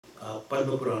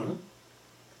Padma Purana,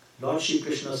 Lord Shri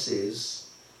Krishna says,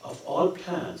 of all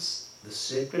plants, the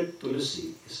sacred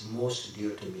tulsi is most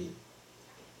dear to me.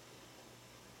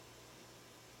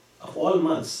 Of all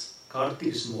months, Kartik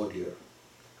is more dear.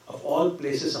 Of all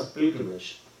places of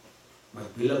pilgrimage, my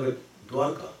beloved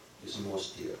Dwarka is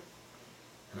most dear.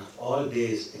 And of all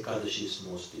days, Ekadashi is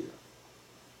most dear.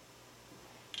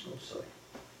 Oh, sorry.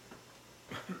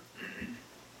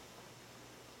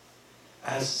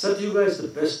 As Satyuga is the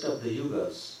best of the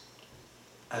yugas,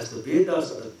 as the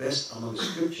Vedas are the best among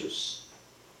scriptures,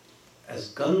 as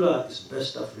Ganga is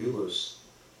best of rivers,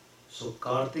 so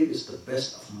Kartik is the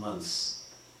best of months,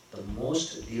 the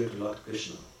most dear to Lord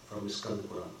Krishna from his Skanda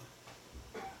Purana.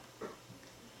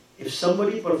 If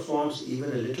somebody performs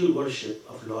even a little worship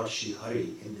of Lord Shri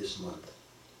Hari in this month,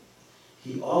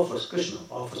 he offers, Krishna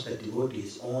offers that devotee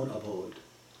his own abode.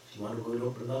 If you want to go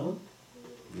to Vrindavan,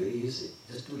 very easy.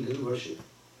 Just do a little worship.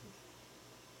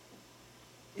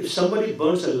 If somebody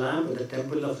burns a lamp at the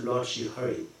temple of Lord Shri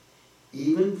Hari,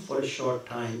 even for a short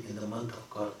time in the month of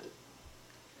Kartik,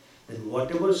 then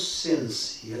whatever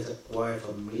sins he has acquired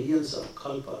for millions of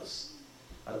kalpas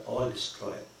are all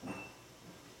destroyed.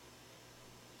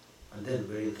 And then,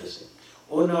 very interesting.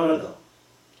 O Narada,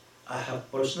 I have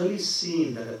personally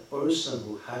seen that a person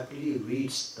who happily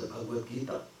reads the Bhagavad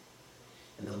Gita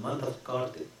in the month of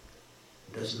Kartik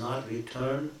does not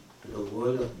return to the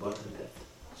world of birth and death.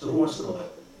 So who wants to come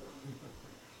back?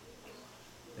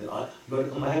 You want to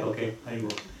come back? Okay, I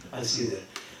will. I'll see you there.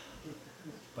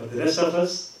 But the rest of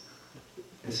us,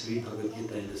 let's read Bhagavad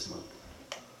Gita in this month.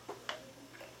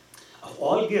 Of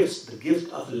all gifts, the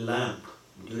gift of a lamp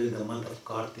during the month of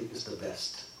Kartik is the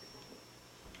best.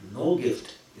 No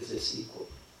gift is its equal.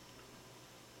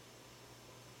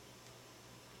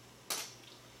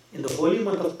 In the holy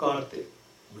month of Kartik,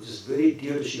 which is very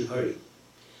dear to Shri Hari,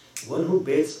 one who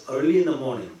bathes early in the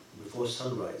morning before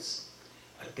sunrise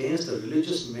attains the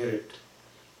religious merit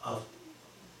of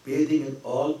bathing in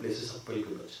all places of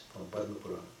pilgrimage from Padma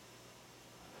Purana.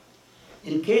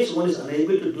 In case one is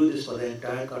unable to do this for the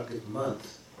entire Kartik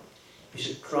month, he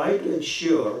should try to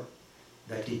ensure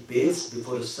that he bathes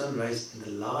before the sunrise in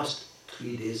the last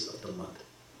 3 days of the month,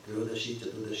 Triyodashi,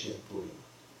 Chaturdashi and Purnima.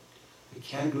 We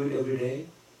can't do it every day,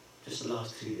 just the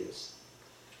last 3 days.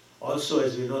 Also,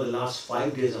 as we know, the last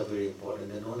 5 days are very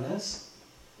important. They're known as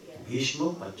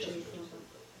Bhishma Panchami.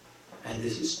 And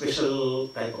this is special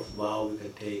type of vow we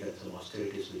can take and some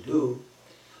austerities we do.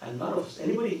 And none of us,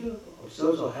 anybody here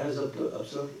observes or has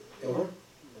observed ever?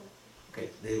 Okay,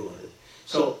 there you go.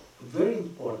 So, very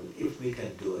important if we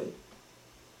can do it.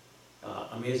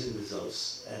 Amazing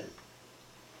results. And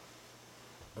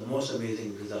the most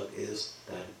amazing result is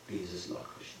that it pleases Lord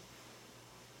Krishna.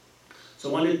 So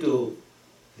I wanted to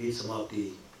read some of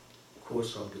the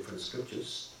quotes from different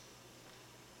scriptures.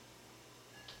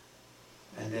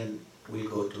 And then we'll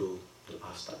go to the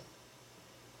pastime.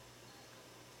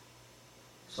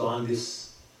 So on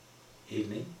this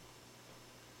evening,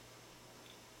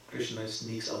 Krishna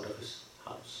sneaks out of his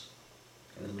house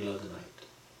in the middle of the night,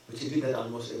 which he did that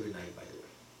almost every night, by the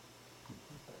way,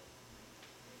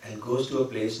 and goes to a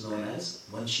place known as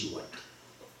Vanshivat.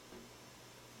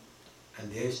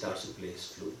 And there he starts to play his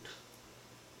flute.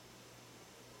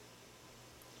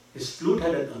 His flute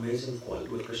had an amazing quality.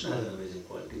 Well, Krishna has an amazing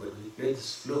quality, but when he played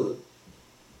this flute,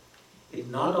 it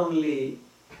not only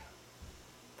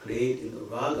played in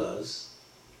ragas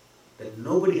that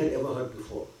nobody had ever heard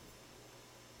before.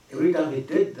 Every time he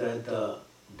did that, the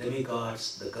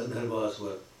demigods, the Gandharvas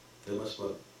were famous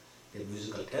for their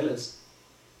musical talents.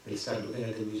 They'll start looking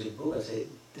at the music book and say,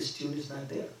 this tune is not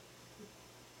there.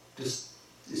 This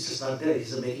is just not there.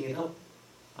 He's making it up.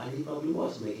 And he probably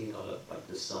was making it all up, but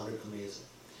this sounded amazing.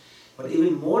 But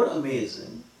even more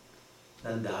amazing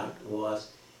than that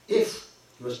was if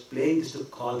he was playing this to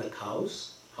call the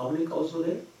cows. How many cows were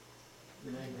there?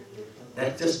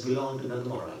 That just belonged to Nanda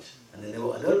Maharaj. And then there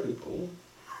were other people,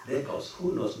 their cows,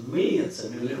 who knows, millions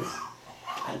and millions.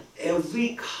 And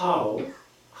every cow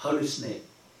heard his name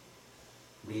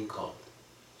being called.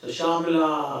 So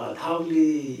Shamila,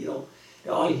 Dhavli,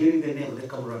 they're all hearing their name and they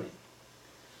come running.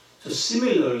 So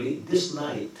similarly, this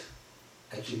night,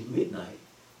 actually midnight,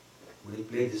 when he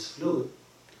played his flute,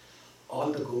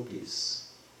 all the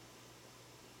gopis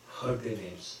heard their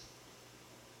names.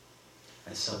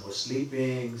 And some were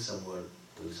sleeping, some were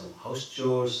doing some house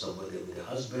chores, some were there with their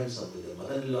husbands, some with their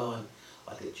mother-in-law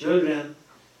or their children.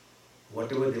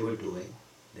 Whatever they were doing,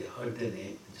 they heard their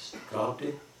name and just dropped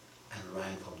it and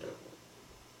ran from their home.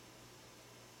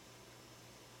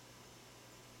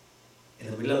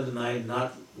 In the middle of the night,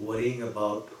 not worrying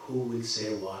about who will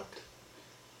say what,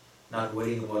 not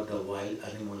worrying about the wild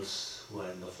animals who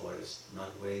are in the forest, not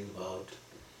worrying about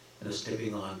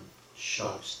stepping on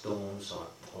sharp stones or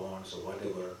thorns or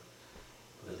whatever,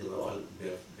 because they were all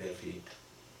bare feet.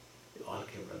 They all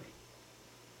came running.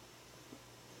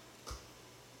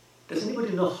 Does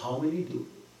anybody know how many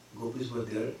gopis were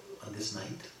there on this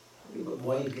night? Have you got a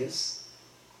wild guess?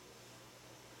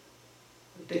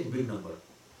 Take a big number.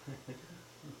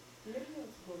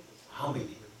 How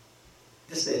many?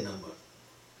 Just say a number.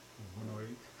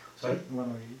 108. Sorry?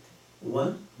 108.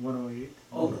 One? 108.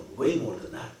 Oh no, way more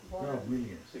than that. No,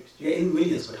 millions. Yeah, in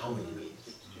millions, but how many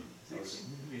millions?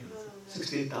 Millions.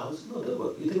 16,000?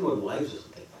 No, you think about wives or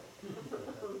something.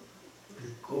 The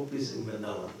gopis in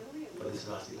Vrindavan for this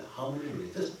Rasila. How many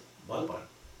millions? Just ballpark.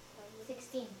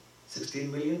 16.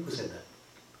 16 million? Who said that?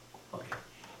 Okay.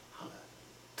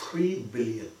 3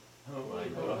 billion. Oh my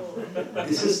God.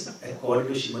 This is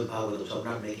according to Srimad Bhagavatam, so I'm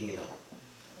not making it up.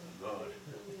 God.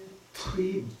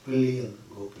 3 billion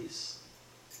gopis.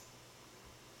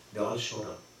 They all showed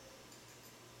up.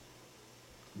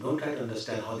 Don't try to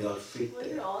understand how they all fit Were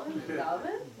you there. all in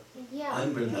Vrindavan? Yeah.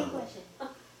 In good Vrindavan. question.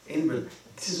 In Vrindavan.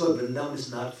 This is why Vrindavan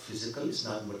is not physical, it's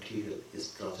not material,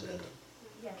 it's transcendental.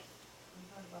 Yes.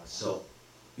 So,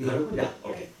 you heard of it? Yeah,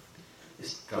 okay.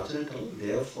 It's transcendental,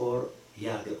 therefore,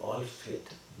 yeah, they all fit.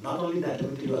 Not only that,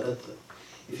 let me tell you another thing.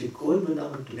 If you go in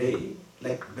Vrindavan today,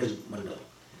 like Brij Mandal,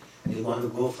 and you want to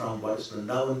go from what is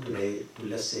Vrindavan today to,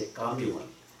 let's say, Kambiwan,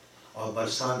 or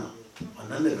Barsana, or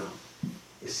Nandagram,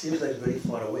 it seems like very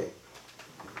far away.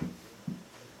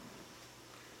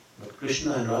 But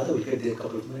Krishna and Radha will get there in a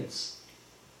couple of minutes.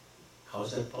 How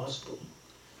is that possible?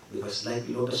 Because it's like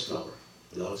lotus flower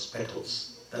with all its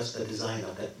petals. That's the design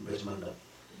of that Brij Mandal.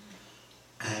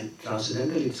 And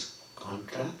transcendentally it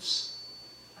contracts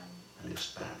and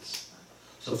expands.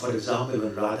 So for example,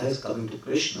 when Radha is coming to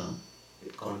Krishna,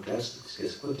 it contracts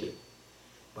quickly.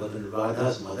 But when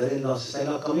Radha's mother-in-law says,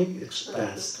 "I'm not coming," it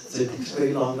expands. So it takes a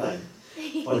very long time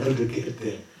for them to get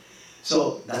there.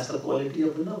 So that's the quality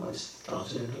of Vrindavan, it's a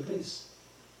transcendental place.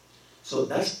 So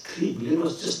that's 3 billion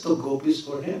was just the gopis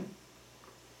for him.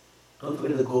 Don't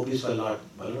forget the gopis for Lord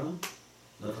Balaram.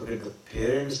 Don't forget the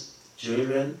parents,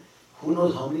 children. Who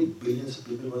knows how many billions of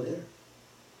people were there?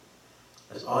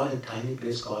 That's all in a tiny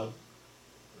place called,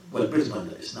 well, Brij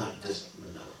Mandal. It's not just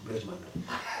Vrindavan, Brij Mandal.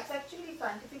 It's actually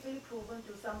scientifically proven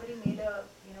too. Somebody made a,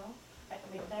 at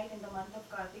midnight in the month of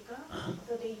Kartika. Uh-huh.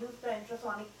 So they used the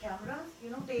infrasonic cameras,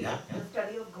 they Yeah, yeah. the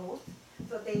study of ghosts.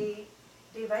 So they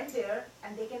went there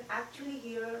and they can actually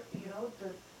hear,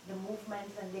 the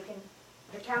movements, and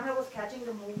the camera was catching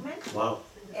the movement. Wow.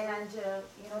 And the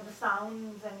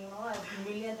sounds, and as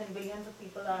millions and billions of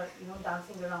people are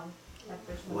dancing around that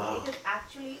Krishna. Wow. It is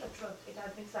actually a truth. It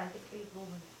has been scientifically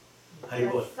proven.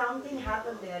 Haribol. That something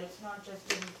happened there. It's not just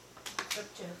in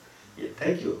scripture. Yeah,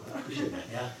 thank you. I appreciate that.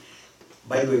 Yeah.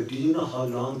 By the way, do you know how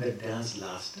long that dance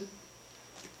lasted?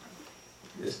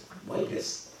 Yes. Wild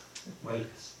guess. Wild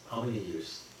guess. How many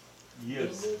years?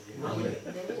 Yes. How many?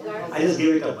 Then I just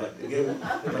gave it up,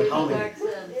 but how many?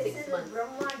 This is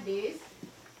Brahma days.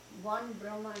 One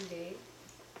Brahma day.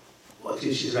 Well,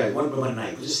 she's right. 1 Brahman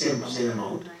night, which is the same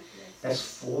amount. That's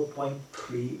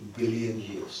 4.3 billion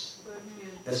years.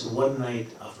 That's one night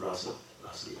of Rasa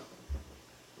Leela.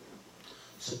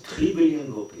 So 3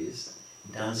 billion gopis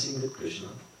dancing with Krishna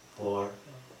for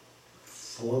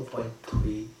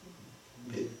 4.3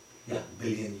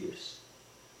 billion years.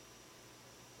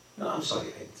 No, I'm sorry,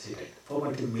 I said right.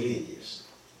 4.3 million years.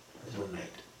 That's one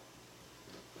night.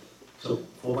 So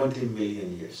 4.3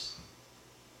 million years.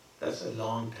 That's a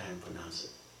long time for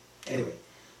dancing. Anyway,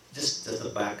 just the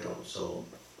background. So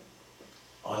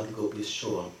all the gopis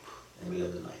show up in the middle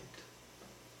of the night.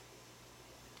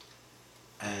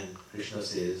 And Krishna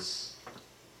says,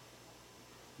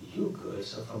 "You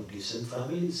girls are from decent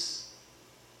families.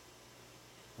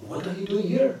 What are you doing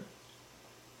here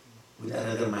with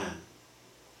another man?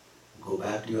 Go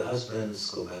back to your husbands,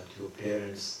 go back to your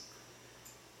parents.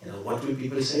 What will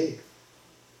people say?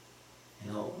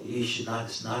 You should not,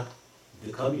 it's not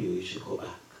become you should go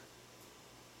back."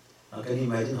 Now can you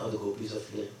imagine how the gopis are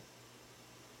feeling?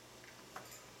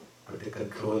 But they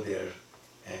control their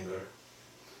anger,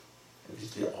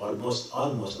 which they almost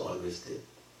always did.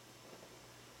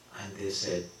 And they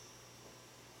said,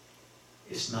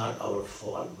 "It's not our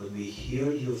fault. When we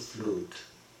hear your flute,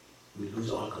 we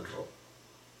lose all control.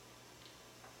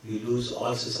 We lose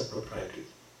all sense of propriety.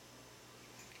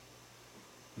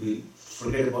 We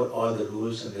forget about all the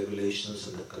rules and regulations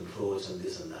and the controls and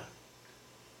this and that.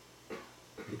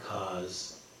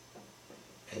 Because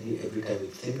every time we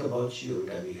think about you, every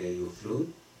time we hear your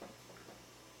flute,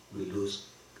 we lose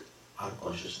our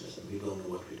consciousness and we don't know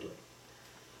what we're doing."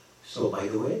 So by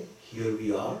the way, here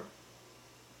we are,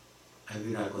 and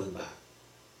we're not going back.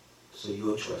 So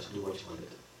your choice, do what you want to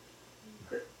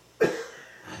do.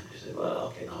 And she said, well,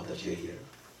 okay, now that you're here,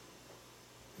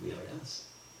 we have a dance.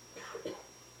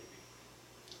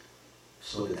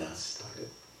 So the dance started.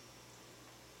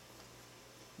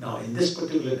 Now in this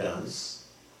particular dance,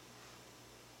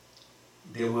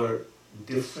 there were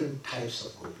different types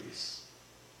of gopis.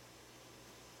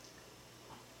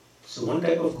 So one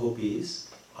type of gopis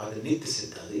are the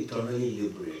Nityasiddha, the eternally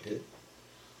liberated,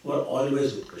 who are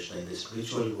always with Krishna in the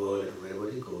spiritual world, and wherever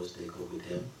he goes, they go with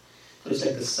him. So it's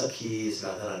like the Sakhis,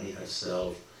 Radharani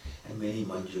herself, and many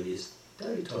Manjuris,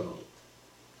 they're eternal.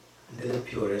 And they're the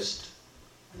purest,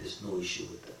 and there's no issue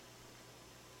with them.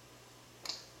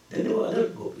 Then there were other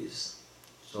gopis.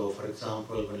 So for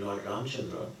example, when Lord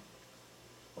Ramchandra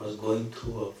was going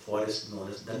through a forest known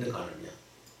as Dandakaranya.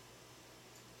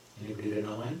 Anybody read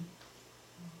Ramayana?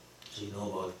 So you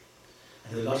know about,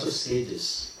 and there were lots of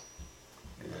sages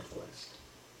in that forest.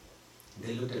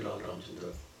 They looked at Lord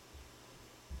Ramchandra,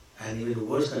 and even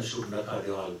worse than Shubhnaka,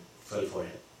 they all fell for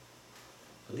him.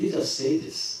 So these are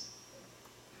sages.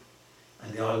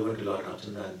 And they all went to Lord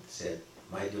Ramchandra and said,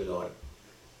 my dear Lord,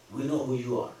 we know who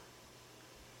you are.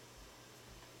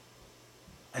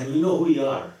 And we know who you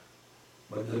are,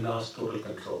 but we have lost total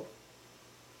control.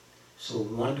 So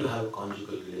we want to have a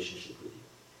conjugal relationship with you.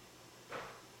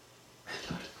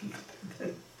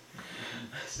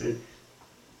 I said,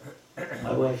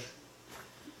 my wife.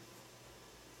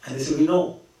 And they said, we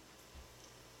know.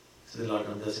 So the Lord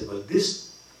Ramchandra said, well,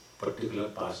 this particular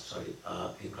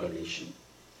incarnation,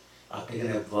 I've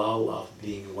taken a vow of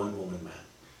being a one-woman man.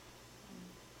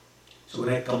 So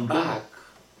when I come back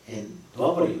in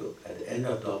Dwapar Yuga, at the end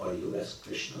of Dwapar Yuga as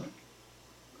Krishna,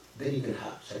 then you can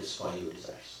satisfy your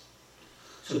desires.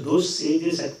 So those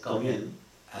sages had come in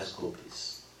as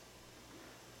gopis.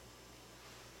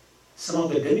 Some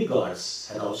of the demigods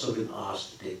had also been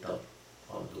asked to take the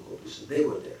form of the gopis, so they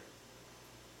were there.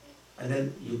 And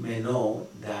then you may know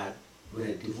that when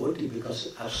a devotee becomes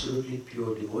an absolutely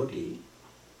pure devotee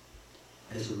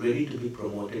and is ready to be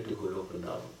promoted to Goloka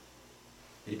Vrindavan,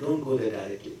 they don't go there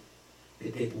directly. They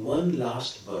take one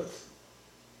last birth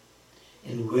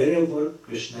in wherever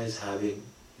Krishna is having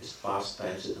his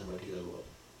pastimes in the material world.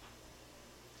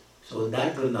 So in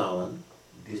that Vrindavan,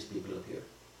 these people appear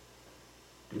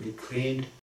to be trained